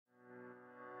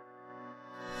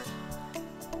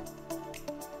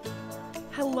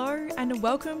Hello and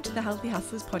welcome to the Healthy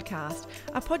Hustlers podcast,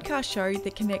 a podcast show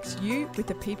that connects you with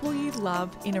the people you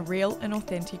love in a real and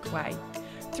authentic way.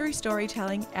 Through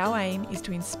storytelling, our aim is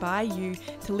to inspire you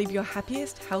to live your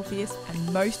happiest, healthiest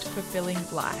and most fulfilling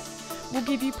life. We'll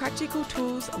give you practical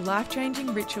tools,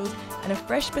 life-changing rituals and a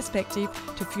fresh perspective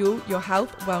to fuel your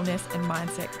health, wellness and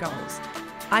mindset goals.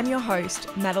 I'm your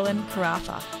host, Madeline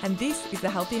Carafa, and this is the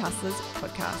Healthy Hustlers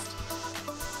podcast.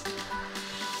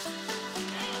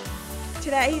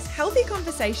 Today's healthy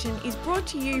conversation is brought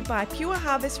to you by Pure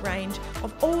Harvest range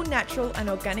of all natural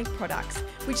and organic products,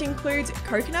 which includes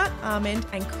coconut, almond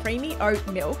and creamy oat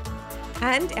milk,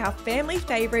 and our family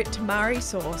favourite tamari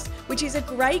sauce, which is a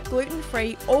great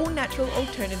gluten-free, all-natural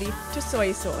alternative to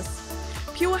soy sauce.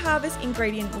 Pure Harvest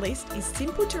ingredient list is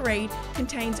simple to read,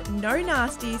 contains no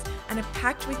nasties and are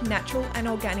packed with natural and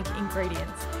organic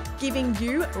ingredients, giving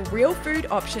you real food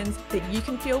options that you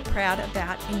can feel proud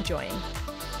about enjoying.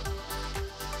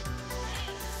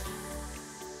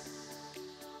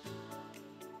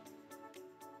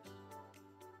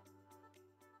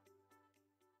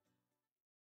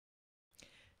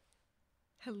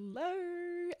 Hello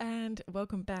and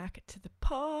welcome back to the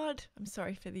pod. I'm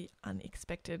sorry for the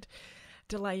unexpected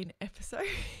delay in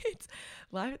episodes.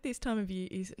 Life at this time of year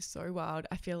is so wild.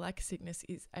 I feel like sickness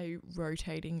is a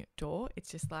rotating door. It's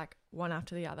just like one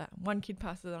after the other. One kid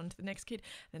passes it on to the next kid,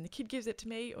 then the kid gives it to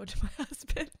me or to my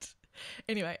husband.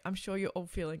 Anyway, I'm sure you're all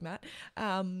feeling that.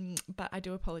 But I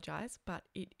do apologize, but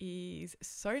it is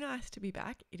so nice to be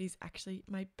back. It is actually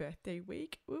my birthday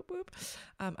week. Whoop, whoop.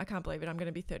 I can't believe it. I'm going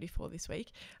to be 34 this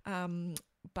week.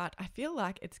 But I feel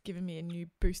like it's given me a new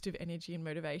boost of energy and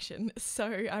motivation. So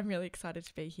I'm really excited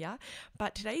to be here.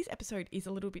 But today's episode is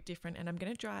a little bit different and I'm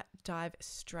going to dive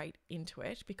straight into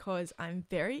it because I'm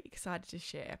very excited to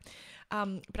share.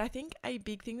 But I think a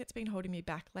big thing that's been holding me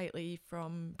back lately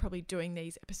from probably doing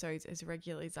these episodes as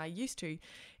regularly as I used to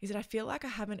is that I feel like I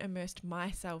haven't immersed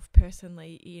myself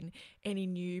personally in any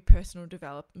new personal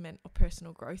development or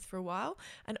personal growth for a while.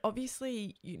 And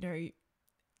obviously, you know,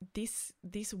 this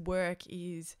work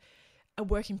is a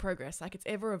work in progress. Like it's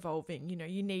ever evolving. You know,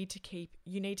 you need to keep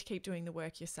doing the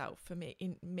work yourself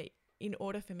in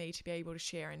order for me to be able to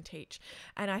share and teach.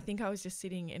 And I think I was just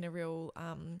sitting in a real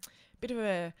bit of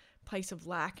a place of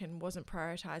lack and wasn't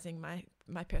prioritizing my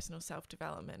personal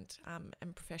self-development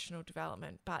and professional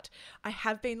development. But I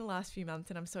have been the last few months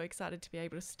and I'm so excited to be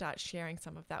able to start sharing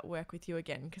some of that work with you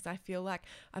again because I feel like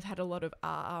I've had a lot of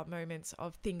moments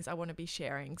of things I want to be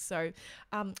sharing. So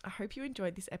I hope you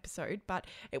enjoyed this episode, but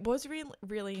it was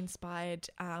really inspired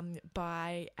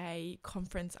by a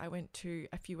conference I went to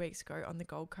a few weeks ago on the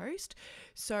Gold Coast.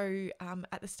 So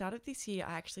at the start of this year,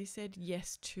 I actually said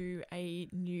yes to a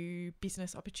new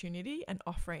business opportunity and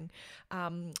offering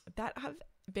that I've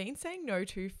been saying no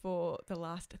to for the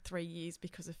last 3 years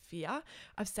because of fear.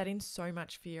 I've sat in so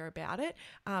much fear about it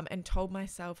and told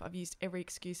myself I've used every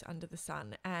excuse under the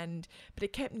sun, but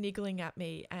it kept niggling at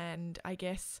me, and I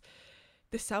guess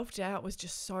the self-doubt was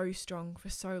just so strong for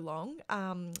so long.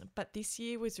 But this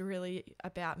year was really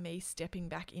about me stepping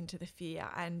back into the fear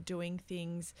and doing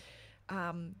things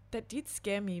that did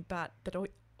scare me but that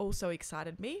also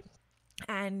excited me.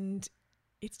 And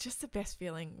it's just the best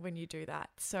feeling when you do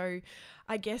that. So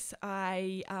I guess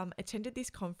I attended this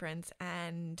conference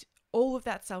and all of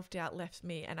that self-doubt left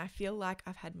me, and I feel like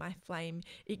I've had my flame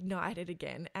ignited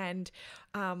again, and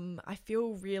I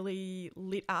feel really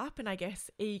lit up and I guess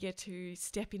eager to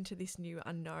step into this new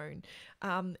unknown.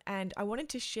 And I wanted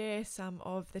to share some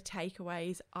of the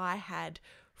takeaways I had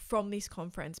from this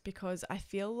conference because I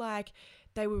feel like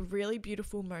they were really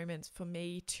beautiful moments for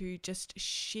me to just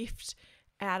shift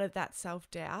out of that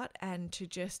self-doubt and to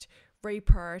just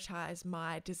reprioritize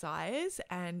my desires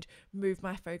and move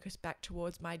my focus back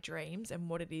towards my dreams and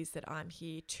what it is that I'm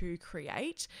here to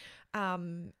create.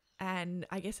 And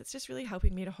I guess it's just really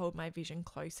helping me to hold my vision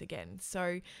close again.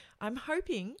 So I'm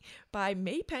hoping by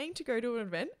me paying to go to an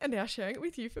event and now sharing it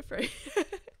with you for free,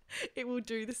 it will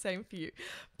do the same for you.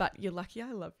 But you're lucky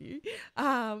I love you.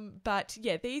 But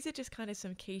yeah, these are just kind of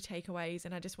some key takeaways,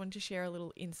 and I just wanted to share a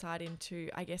little insight into,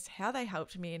 I guess, how they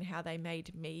helped me and how they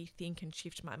made me think and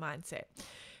shift my mindset.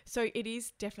 So it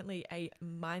is definitely a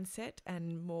mindset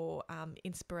and more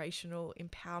inspirational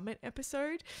empowerment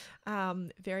episode,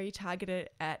 very targeted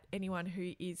at anyone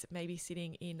who is maybe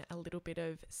sitting in a little bit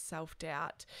of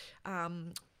self-doubt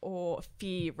or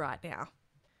fear right now.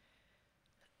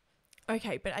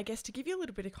 Okay, but I guess to give you a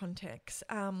little bit of context,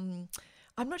 I'm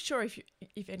not sure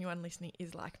if anyone listening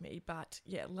is like me, but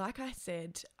yeah, like I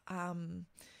said,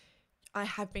 I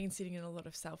have been sitting in a lot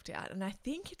of self-doubt, and I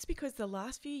think it's because the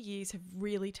last few years have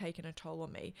really taken a toll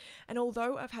on me. And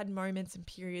although I've had moments and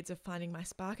periods of finding my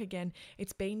spark again,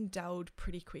 it's been dulled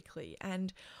pretty quickly.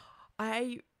 And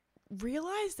I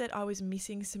realized that I was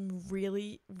missing some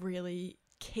really, really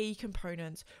key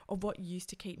components of what used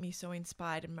to keep me so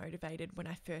inspired and motivated when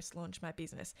I first launched my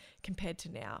business compared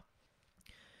to now.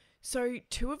 So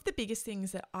two of the biggest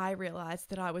things that I realized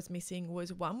that I was missing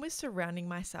was, one was surrounding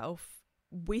myself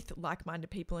with like-minded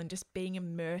people and just being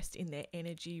immersed in their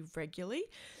energy regularly.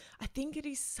 I think it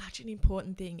is such an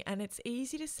important thing, and it's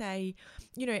easy to say,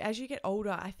 as you get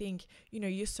older, I think,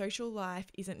 your social life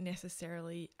isn't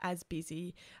necessarily as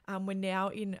busy. We're now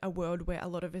in a world where a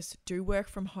lot of us do work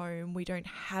from home. We don't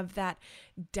have that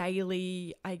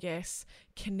daily,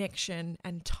 connection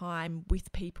and time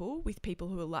with people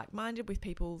who are like-minded, with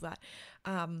people that,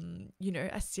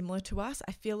 are similar to us.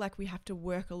 I feel like we have to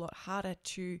work a lot harder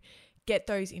to get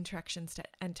those interactions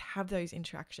and have those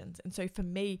interactions. And so for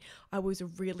me, I was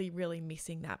really, really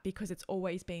missing that, because it's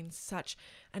always been such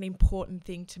an important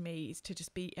thing to me, is to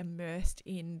just be immersed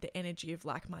in the energy of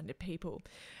like-minded people.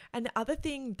 And the other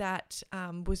thing that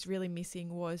was really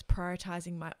missing was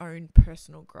prioritizing my own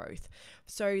personal growth.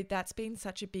 So that's been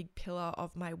such a big pillar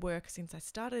of my work since I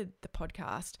started the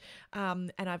podcast.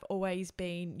 And I've always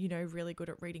been, really good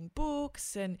at reading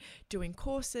books and doing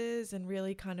courses, and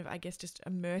really kind of, just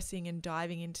immersing and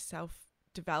diving into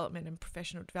self-development and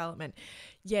professional development.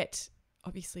 Yet,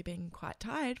 obviously being quite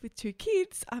tired with 2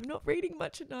 kids, I'm not reading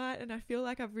much at night, and I feel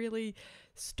like I've really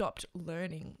stopped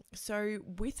learning. So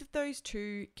with those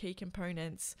 2 key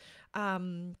components,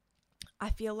 I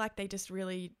feel like they just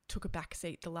really took a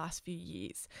backseat the last few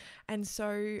years. And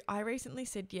so I recently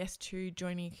said yes to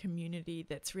joining a community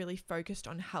that's really focused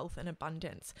on health and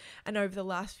abundance. And over the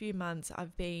last few months,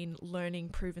 I've been learning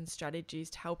proven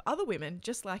strategies to help other women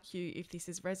just like you, if this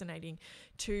is resonating,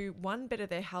 to, one, better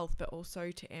their health, but also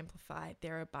to amplify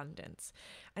their abundance.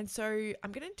 And so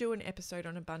I'm going to do an episode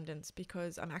on abundance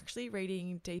because I'm actually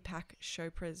reading Deepak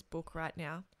Chopra's book right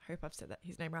now. I hope I've said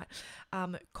his name right,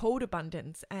 called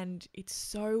Abundance. And it's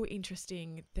so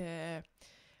interesting, the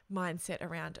mindset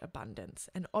around abundance.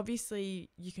 And obviously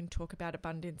you can talk about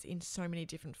abundance in so many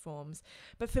different forms.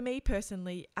 But for me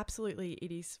personally, absolutely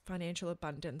it is financial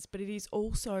abundance, but it is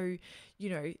also,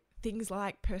 things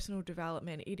like personal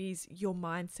development. It is your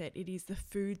mindset. It is the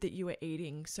food that you are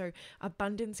eating. So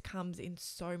abundance comes in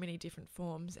so many different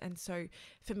forms. And so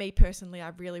for me personally, I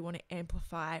really want to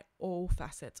amplify all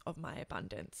facets of my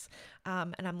abundance.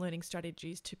 And I'm learning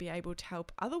strategies to be able to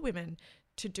help other women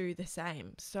to do the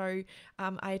same. So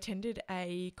I attended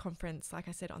a conference, like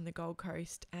I said, on the Gold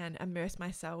Coast, and immersed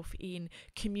myself in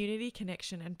community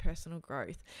connection and personal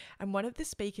growth. And one of the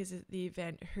speakers at the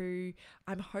event, who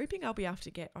I'm hoping I'll be able to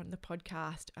get on the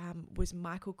podcast, was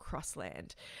Michael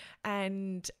Crossland.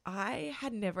 And I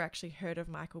had never actually heard of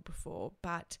Michael before,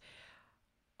 but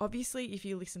obviously, if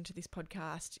you listen to this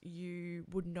podcast, you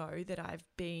would know that I've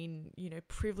been,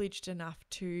 privileged enough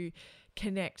to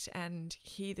connect and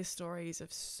hear the stories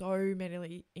of so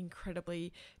many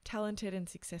incredibly talented and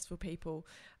successful people.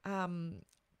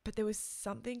 But there was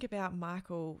something about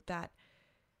Michael that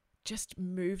just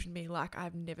moved me like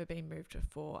I've never been moved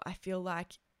before. I feel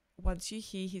like once you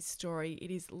hear his story,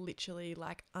 it is literally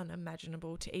like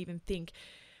unimaginable to even think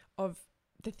of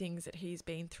the things that he's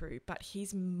been through, but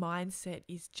his mindset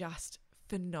is just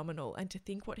phenomenal. And to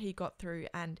think what he got through,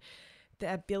 and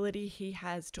the ability he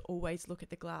has to always look at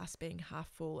the glass being half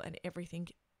full and everything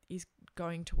is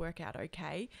going to work out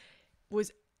okay,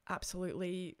 was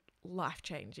absolutely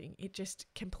life-changing. It just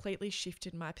completely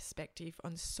shifted my perspective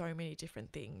on so many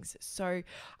different things. So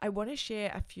I want to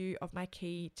share a few of my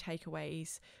key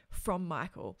takeaways from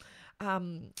Michael,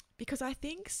 because I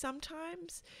think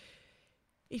sometimes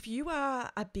if you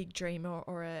are a big dreamer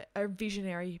or a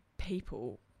visionary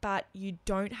people, but you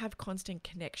don't have constant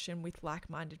connection with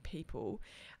like-minded people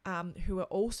who are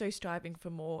also striving for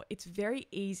more, it's very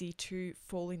easy to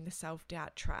fall in the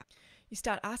self-doubt trap. You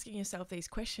start asking yourself these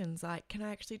questions like, can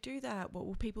I actually do that? What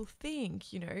will people think?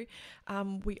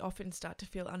 We often start to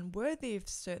feel unworthy of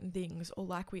certain things, or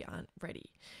like we aren't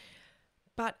ready.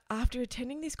 But after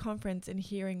attending this conference and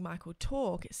hearing Michael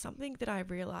talk, something that I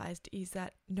realized is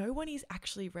that no one is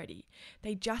actually ready.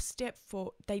 They just step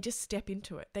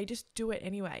into it. They just do it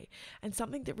anyway. And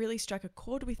something that really struck a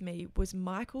chord with me was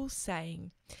Michael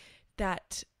said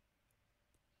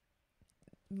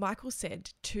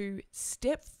to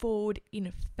step forward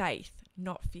in faith,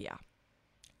 not fear.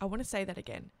 I want to say that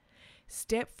again.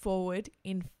 Step forward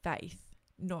in faith,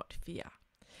 not fear.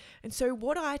 And so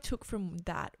what I took from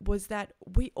that was that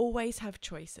we always have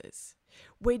choices.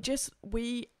 We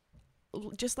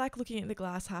just like looking at the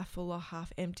glass half full or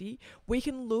half empty, we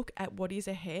can look at what is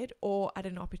ahead or at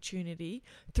an opportunity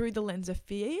through the lens of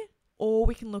fear, or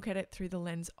we can look at it through the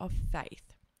lens of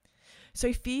faith.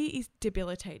 So fear is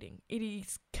debilitating. It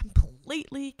is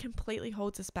completely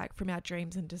holds us back from our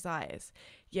dreams and desires.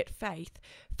 Yet faith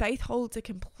holds a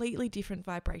completely different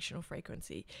vibrational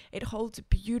frequency. It holds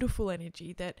beautiful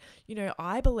energy that,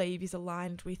 I believe is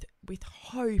aligned with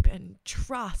hope and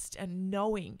trust and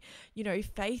knowing.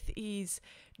 Faith is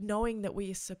knowing that we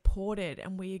are supported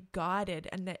and we are guided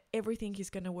and that everything is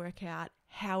going to work out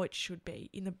how it should be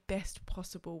in the best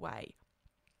possible way.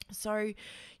 So,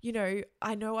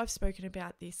 I know I've spoken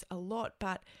about this a lot,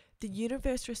 but the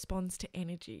universe responds to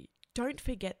energy. Don't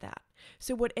forget that.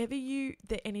 So whatever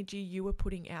the energy you are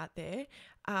putting out there,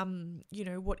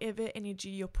 whatever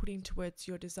energy you're putting towards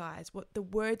your desires, what the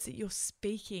words that you're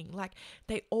speaking, like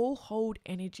they all hold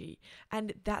energy,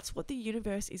 and that's what the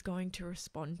universe is going to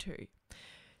respond to.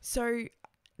 So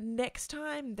next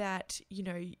time that,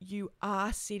 you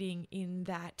are sitting in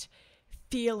that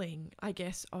feeling, I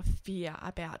guess, of fear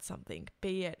about something,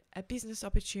 be it a business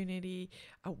opportunity,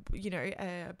 a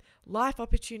life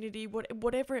opportunity,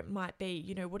 whatever it might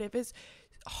be, whatever's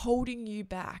holding you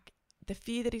back, the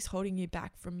fear that is holding you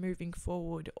back from moving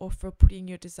forward or for putting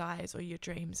your desires or your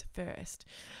dreams first.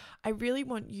 I really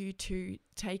want you to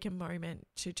take a moment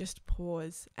to just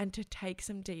pause and to take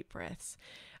some deep breaths.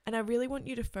 And I really want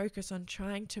you to focus on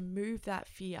trying to move that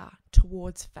fear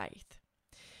towards faith.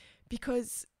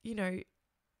 Because,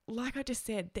 like I just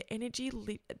said, the energy, oh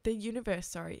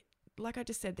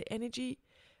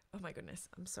my goodness,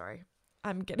 I'm sorry.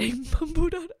 I'm getting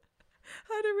mumbled on.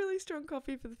 I had a really strong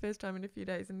coffee for the first time in a few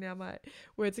days and now my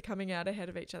words are coming out ahead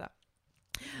of each other.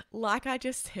 Like I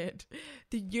just said,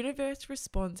 the universe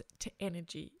responds to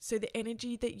energy. So the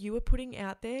energy that you are putting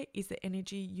out there is the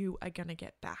energy you are going to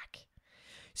get back.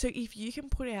 So if you can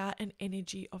put out an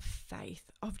energy of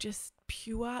faith, of just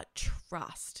pure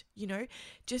trust,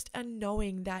 just a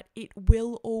knowing that it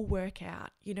will all work out,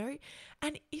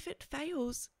 and if it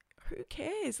fails, who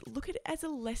cares? Look at it as a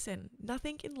lesson.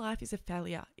 Nothing in life is a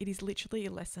failure. It is literally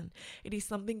a lesson. It is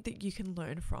something that you can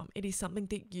learn from. It is something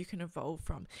that you can evolve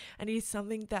from. And it is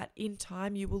something that in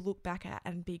time you will look back at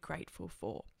and be grateful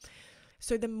for.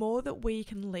 So the more that we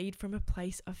can lead from a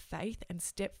place of faith and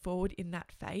step forward in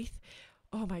that faith,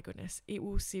 oh my goodness, it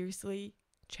will seriously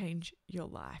change your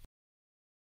life.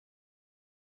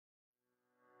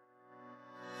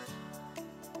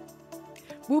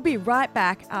 We'll be right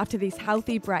back after this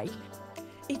healthy break.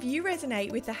 If you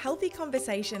resonate with the healthy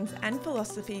conversations and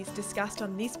philosophies discussed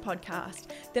on this podcast,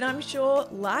 then I'm sure,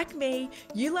 like me,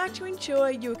 you like to ensure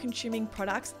you are consuming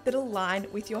products that align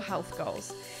with your health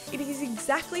goals. It is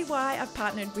exactly why I've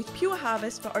partnered with Pure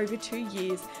Harvest for over 2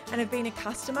 years and have been a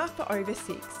customer for over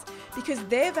 6. Because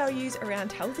their values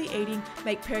around healthy eating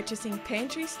make purchasing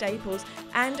pantry staples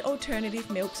and alternative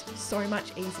milks so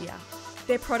much easier.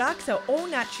 Their products are all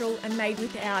natural and made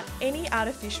without any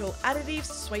artificial additives,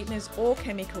 sweeteners or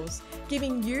chemicals,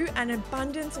 giving you an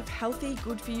abundance of healthy,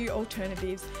 good-for-you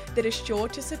alternatives that are sure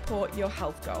to support your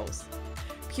health goals.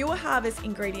 Pure Harvest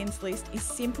ingredients list is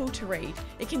simple to read.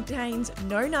 It contains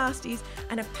no nasties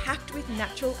and are packed with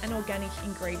natural and organic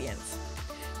ingredients,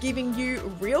 giving you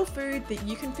real food that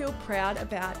you can feel proud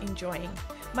about enjoying.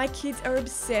 My kids are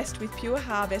obsessed with Pure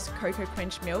Harvest Cocoa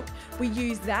Quench milk. We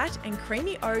use that and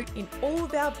creamy oat in all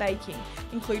of our baking,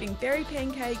 including berry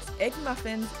pancakes, egg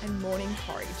muffins, and morning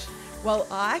porridge. While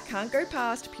I can't go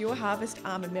past Pure Harvest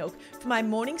almond milk for my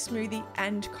morning smoothie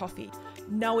and coffee.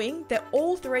 Knowing that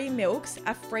all 3 milks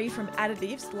are free from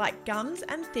additives like gums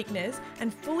and thickeners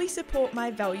and fully support my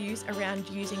values around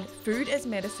using food as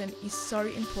medicine is so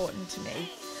important to me.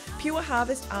 Pure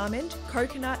Harvest almond,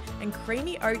 coconut and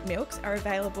creamy oat milks are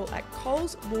available at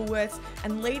Coles, Woolworths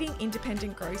and leading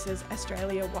independent grocers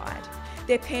Australia-wide.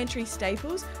 Their pantry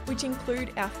staples, which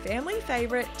include our family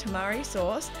favourite tamari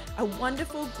sauce, a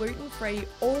wonderful gluten-free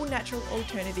all-natural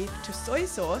alternative to soy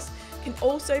sauce, can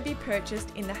also be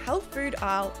purchased in the health food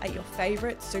aisle at your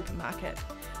favourite supermarket.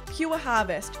 Pure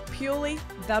Harvest, purely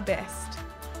the best.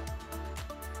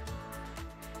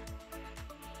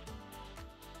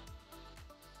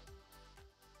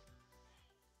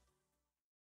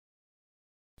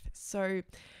 So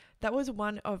that was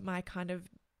one of my kind of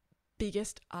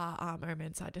biggest aha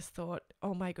moments. I just thought,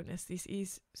 oh my goodness, this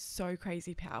is so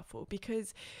crazy powerful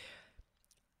because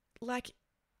like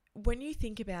when you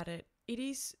think about it,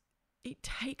 it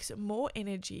takes more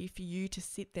energy for you to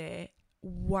sit there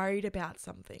worried about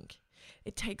something.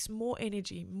 It takes more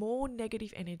energy, more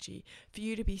negative energy for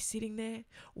you to be sitting there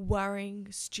worrying,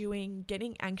 stewing,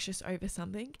 getting anxious over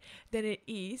something than it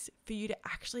is for you to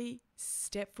actually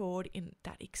step forward in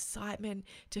that excitement,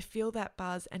 to feel that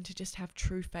buzz, and to just have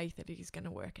true faith that it is going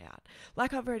to work out.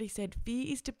 Like I've already said,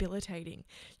 fear is debilitating,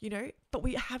 but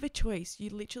we have a choice.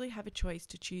 You literally have a choice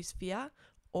to choose fear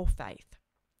or faith.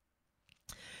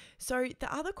 So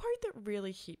the other quote that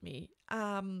really hit me,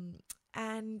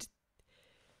 and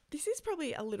this is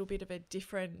probably a little bit of a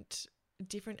different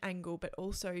angle, but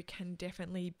also can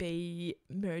definitely be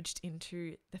merged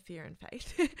into the fear and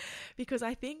faith because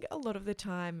I think a lot of the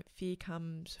time fear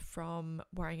comes from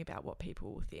worrying about what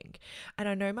people will think. And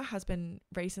I know my husband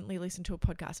recently listened to a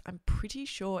podcast, I'm pretty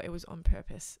sure it was On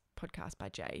Purpose podcast by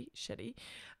Jay Shetty,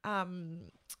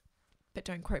 but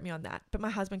don't quote me on that. But my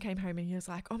husband came home and he was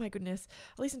like, oh my goodness,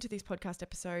 I listened to this podcast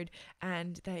episode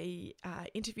and they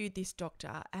interviewed this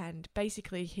doctor, and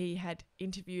basically he had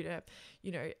interviewed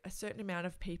a certain amount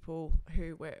of people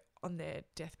who were on their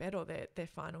deathbed or their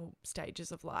final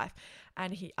stages of life.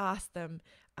 And he asked them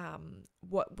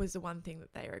what was the one thing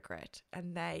that they regret.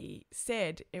 And they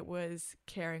said it was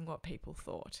caring what people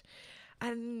thought.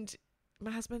 And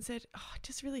my husband said, it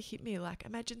just really hit me. Like,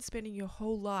 imagine spending your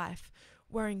whole life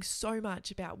worrying so much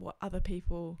about what other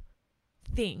people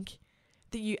think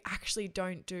that you actually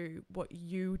don't do what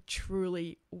you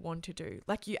truly want to do.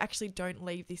 Like, you actually don't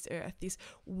leave this earth, this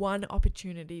one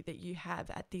opportunity that you have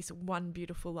at this one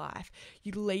beautiful life.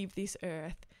 You leave this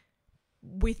earth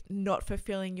with not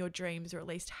fulfilling your dreams, or at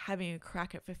least having a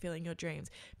crack at fulfilling your dreams,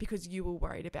 because you were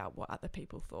worried about what other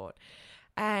people thought.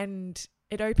 And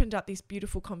it opened up this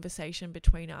beautiful conversation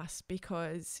between us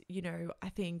because, I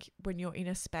think when you're in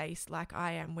a space like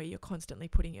I am, where you're constantly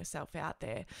putting yourself out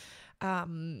there,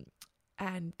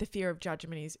 and the fear of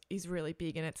judgment is really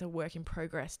big, and it's a work in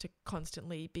progress to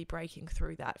constantly be breaking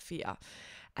through that fear.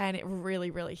 And it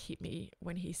really, really hit me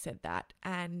when he said that.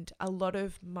 And a lot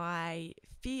of my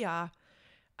fear,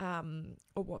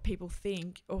 or what people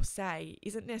think or say,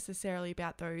 isn't necessarily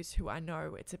about those who I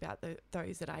know, it's about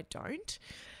those that I don't.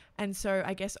 And so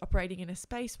I guess operating in a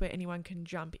space where anyone can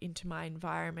jump into my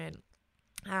environment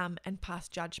and pass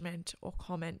judgment or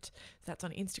comment. That's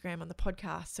on Instagram, on the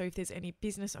podcast. So if there's any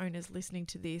business owners listening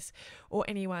to this, or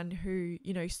anyone who,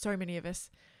 so many of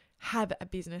us have a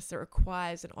business that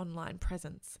requires an online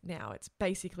presence now. It's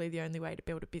basically the only way to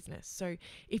build a business. So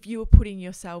if you are putting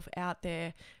yourself out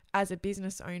there as a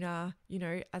business owner,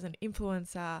 as an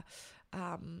influencer,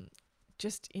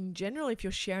 just in general, if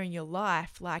you're sharing your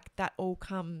life, like, that all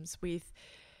comes with,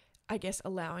 I guess,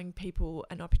 allowing people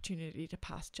an opportunity to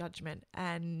pass judgment.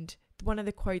 And one of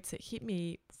the quotes that hit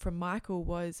me from Michael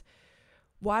was,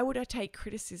 why would I take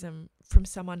criticism from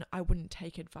someone I wouldn't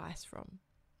take advice from?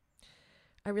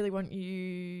 I really want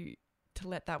you to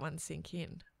let that one sink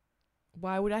in.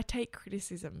 Why would I take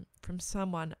criticism from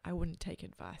someone I wouldn't take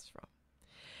advice from?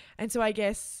 And so I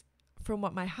guess from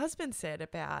what my husband said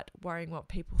about worrying what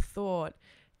people thought,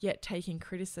 yet taking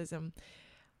criticism,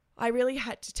 I really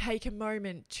had to take a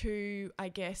moment to, I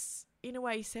guess, in a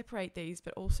way separate these,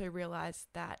 but also realize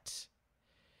that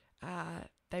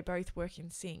they both work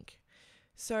in sync.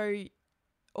 So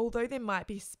although there might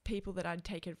be people that I'd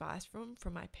take advice from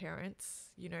my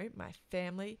parents, my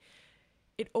family,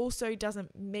 it also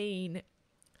doesn't mean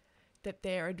that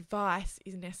their advice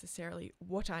is necessarily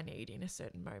what I need in a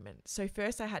certain moment. So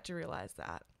first I had to realize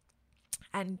that.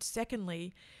 And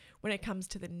secondly, when it comes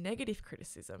to the negative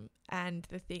criticism and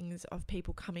the things of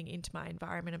people coming into my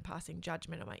environment and passing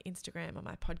judgment on my Instagram, on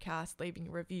my podcast, leaving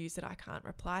reviews that I can't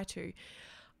reply to,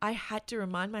 I had to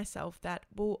remind myself that,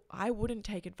 I wouldn't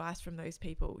take advice from those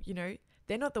people.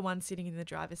 They're not the ones sitting in the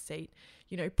driver's seat,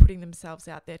 putting themselves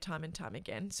out there time and time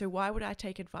again. So why would I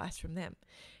take advice from them?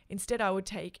 Instead, I would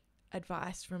take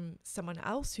advice from someone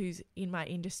else who's in my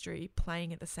industry,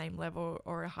 playing at the same level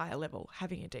or a higher level,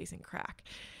 having a decent crack.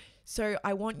 So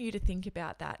I want you to think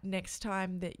about that next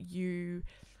time that you,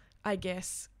 I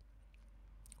guess,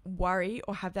 worry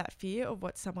or have that fear of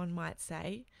what someone might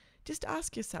say. Just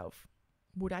ask yourself,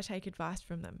 would I take advice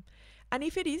from them? And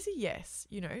if it is a yes,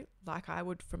 like I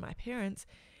would from my parents,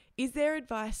 is their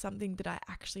advice something that I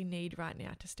actually need right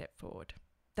now to step forward?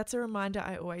 That's a reminder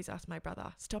I always ask my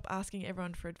brother. Stop asking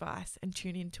everyone for advice and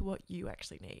tune into what you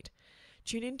actually need.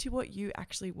 Tune into what you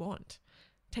actually want.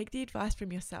 Take the advice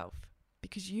from yourself,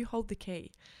 because you hold the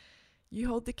key. You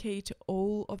hold the key to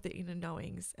all of the inner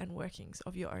knowings and workings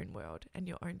of your own world and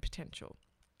your own potential.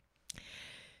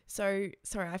 So,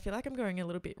 sorry, I feel like I'm going a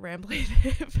little bit rambly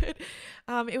there,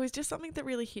 but it was just something that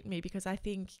really hit me, because I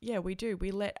think, we do.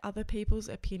 We let other people's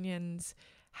opinions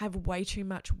have way too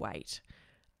much weight.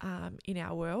 in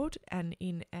our world and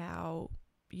in our,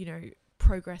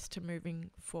 progress to moving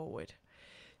forward.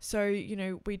 So,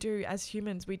 we do, as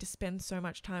humans, we just spend so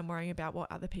much time worrying about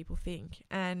what other people think.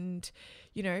 And,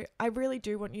 I really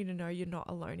do want you to know you're not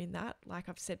alone in that. Like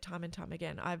I've said time and time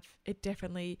again, it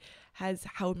definitely has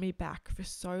held me back for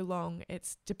so long.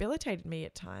 It's debilitated me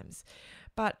at times.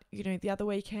 But, the other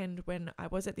weekend when I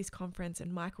was at this conference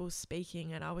and Michael was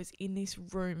speaking and I was in this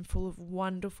room full of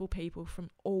wonderful people from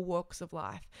all walks of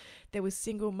life. There was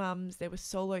single mums, there were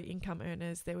solo income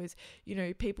earners, there was,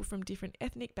 people from different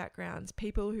ethnic backgrounds,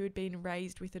 people who had been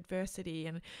raised with adversity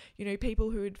and,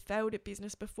 people who had failed at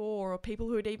business before or people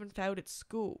who had even failed at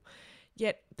school.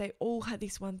 Yet they all had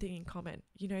this one thing in common.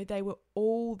 They were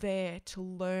all there to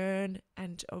learn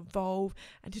and evolve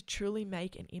and to truly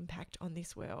make an impact on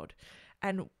this world.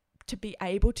 And to be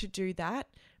able to do that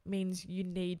means you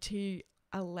need to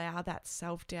allow that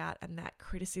self-doubt and that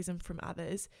criticism from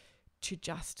others to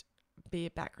just be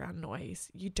a background noise.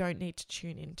 You don't need to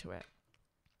tune into it.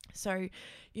 So,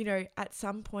 at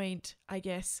some point, I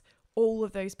guess, all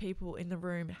of those people in the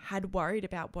room had worried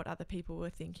about what other people were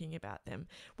thinking about them,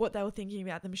 what they were thinking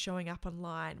about them showing up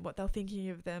online, what they were thinking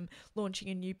of them launching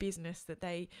a new business that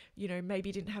they,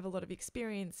 maybe didn't have a lot of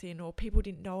experience in or people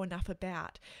didn't know enough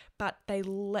about, but they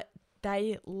didn't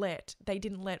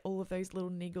let all of those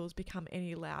little niggles become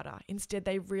any louder. Instead,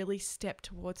 they really stepped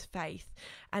towards faith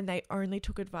and they only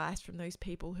took advice from those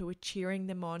people who were cheering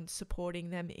them on,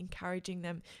 supporting them, encouraging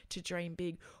them to dream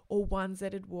big, or ones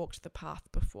that had walked the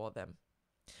path before them.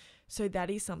 So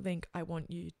that is something I want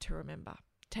you to remember.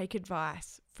 Take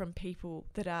advice from people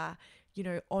that are,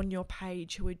 on your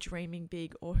page who are dreaming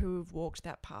big or who have walked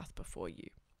that path before you.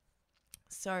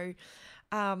 So,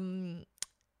 and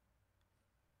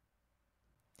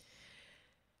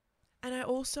I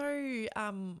also,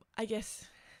 I guess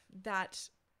that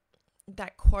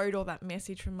quote or that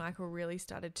message from Michael really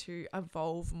started to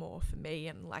evolve more for me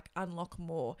and like unlock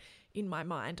more in my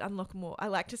mind, unlock more. I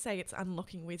like to say it's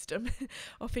unlocking wisdom.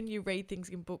 Often you read things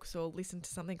in books or listen to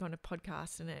something on a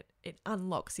podcast and it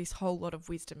unlocks this whole lot of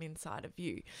wisdom inside of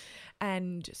you.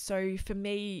 And so for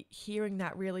me, hearing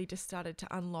that really just started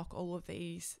to unlock all of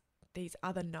these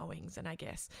other knowings. And I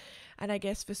guess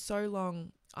for so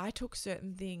long, I took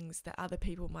certain things that other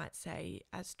people might say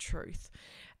as truth.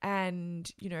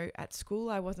 And, at school,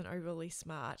 I wasn't overly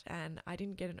smart and I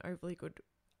didn't get an overly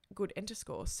good enter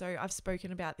score. So I've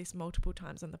spoken about this multiple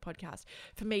times on the podcast.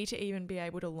 For me to even be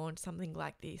able to launch something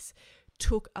like this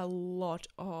took a lot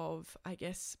of, I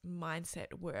guess,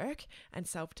 mindset work and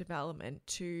self-development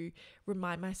to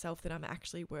remind myself that I'm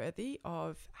actually worthy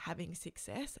of having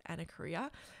success and a career,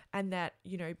 and that,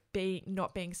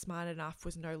 not being smart enough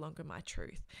was no longer my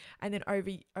truth. And then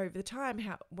over the time,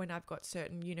 when I've got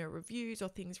certain, reviews or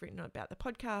things written about the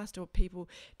podcast or people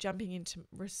jumping into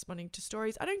responding to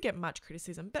stories, I don't get much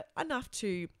criticism, but enough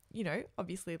to,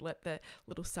 obviously let the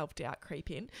little self-doubt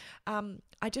creep in.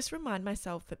 I just remind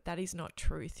myself that is not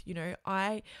truth.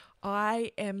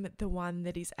 I am the one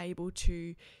that is able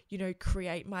to,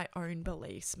 create my own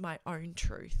beliefs, my own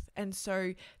truth. And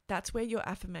so that's where your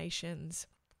affirmations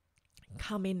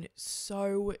come in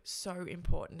so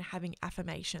important, having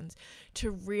affirmations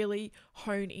to really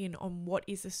hone in on what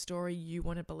is the story you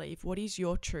want to believe, what is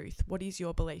your truth, what is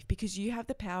your belief, because you have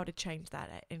the power to change that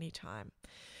at any time.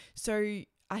 So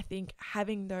I think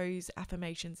having those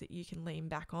affirmations that you can lean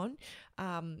back on,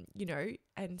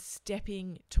 and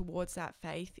stepping towards that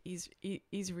faith is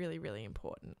really, really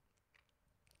important.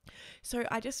 So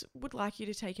I just would like you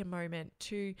to take a moment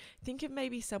to think of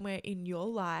maybe somewhere in your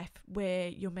life where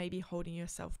you're maybe holding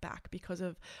yourself back because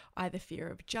of either fear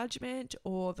of judgment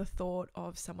or the thought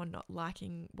of someone not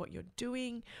liking what you're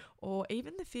doing, or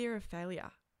even the fear of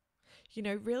failure.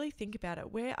 Really think about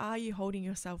it. Where are you holding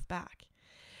yourself back?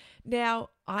 Now,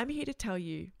 I'm here to tell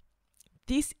you,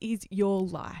 this is your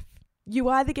life. You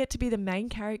either get to be the main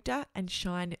character and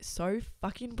shine so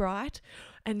fucking bright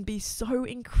and be so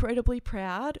incredibly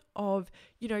proud of,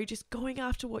 just going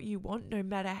after what you want no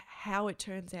matter how it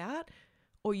turns out,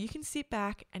 or you can sit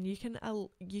back and you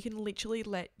can literally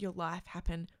let your life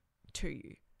happen to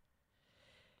you.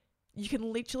 You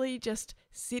can literally just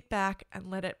sit back and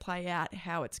let it play out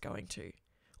how it's going to.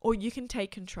 Or you can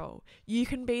take control. You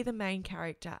can be the main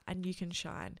character and you can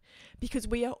shine, because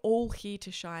we are all here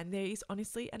to shine. There is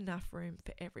honestly enough room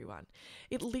for everyone.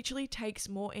 It literally takes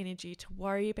more energy to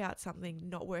worry about something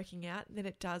not working out than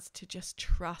it does to just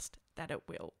trust that it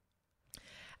will.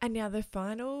 And now the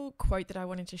final quote that I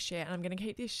wanted to share, and I'm going to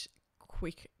keep this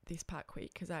quick this part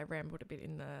quick because I rambled a bit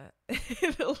in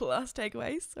the last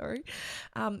takeaways, sorry.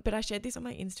 But I shared this on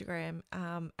my Instagram,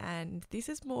 and this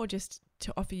is more just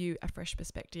to offer you a fresh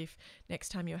perspective next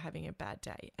time you're having a bad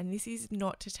day. And this is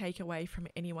not to take away from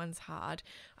anyone's hard.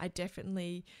 I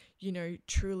definitely,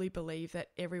 truly believe that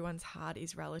everyone's hard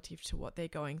is relative to what they're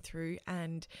going through,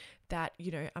 and that,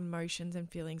 emotions and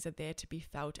feelings are there to be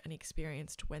felt and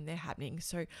experienced when they're happening.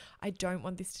 So I don't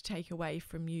want this to take away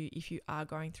from you if you are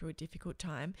going through a difficult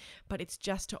time, but it's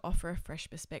just to offer a fresh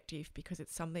perspective because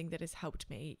it's something that has helped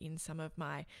me in some of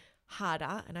my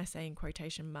harder, and I say in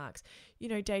quotation marks,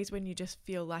 days when you just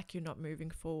feel like you're not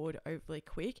moving forward overly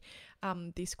quick.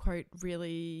 This quote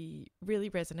really, really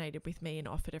resonated with me and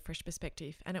offered a fresh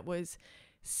perspective. And it was,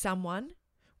 someone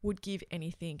would give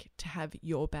anything to have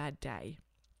your bad day.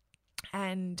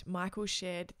 And Michael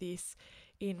shared this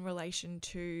in relation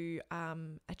to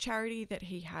a charity that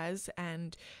he has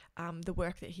and the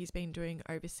work that he's been doing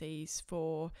overseas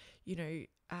for,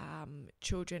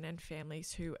 children and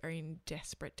families who are in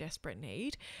desperate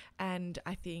need. And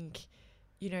I think,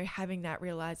 having that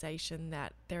realization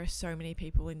that there are so many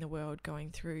people in the world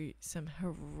going through some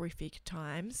horrific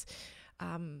times,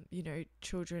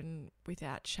 children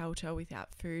without shelter,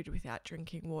 without food, without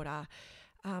drinking water,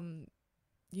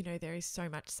 there is so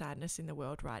much sadness in the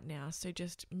world right now. So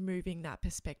just moving that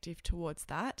perspective towards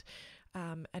that,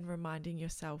 and reminding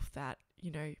yourself that,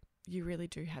 you really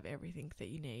do have everything that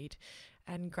you need.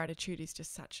 And gratitude is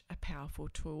just such a powerful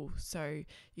tool. So,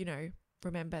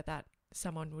 remember that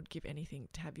someone would give anything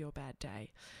to have your bad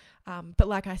day. But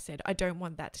like I said, I don't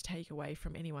want that to take away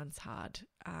from anyone's hard.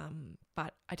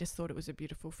 But I just thought it was a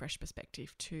beautiful, fresh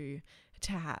perspective to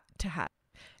have.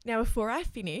 Now, before I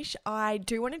finish, I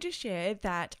do want to just share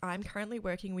that I'm currently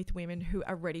working with women who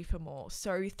are ready for more.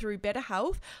 So through Better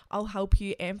Health, I'll help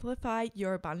you amplify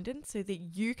your abundance so that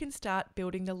you can start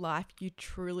building the life you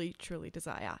truly, truly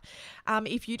desire.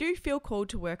 If you do feel called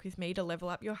to work with me to level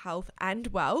up your health and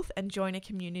wealth and join a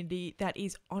community that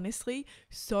is honestly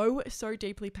so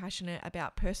deeply passionate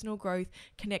about personal growth,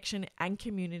 connection, and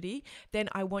community, then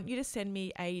I want you to send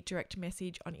me a direct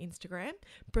message on Instagram,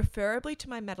 preferably to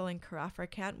my Madeline Carafa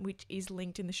account, which is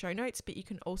linked in the show notes, but you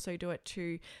can also do it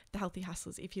to the Healthy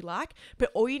Hustlers if you like.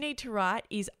 But all you need to write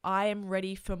is I am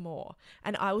ready for more,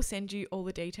 and I will send you all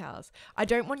the details. I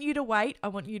don't want you to wait. I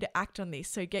want you to act on this.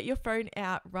 So get your phone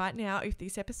out right now if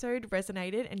this episode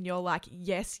resonated and you're like,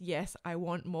 yes, I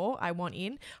want more. I want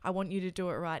in. I want you to do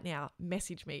it right now.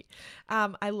 Message me.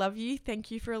 I love you. Thank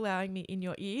you for allowing me in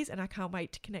your ears, and I can't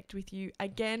wait to connect with you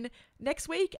again next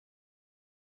week.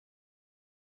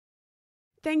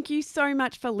 Thank you so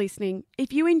much for listening.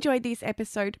 If you enjoyed this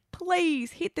episode,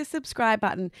 please hit the subscribe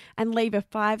button and leave a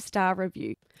 5-star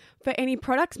review. For any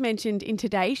products mentioned in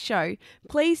today's show,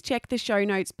 please check the show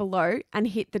notes below and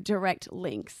hit the direct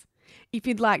links. If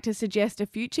you'd like to suggest a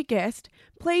future guest,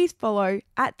 please follow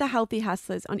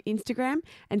 @TheHealthyHustlers on Instagram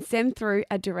and send through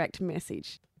a direct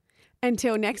message.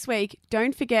 Until next week,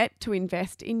 don't forget to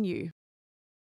invest in you.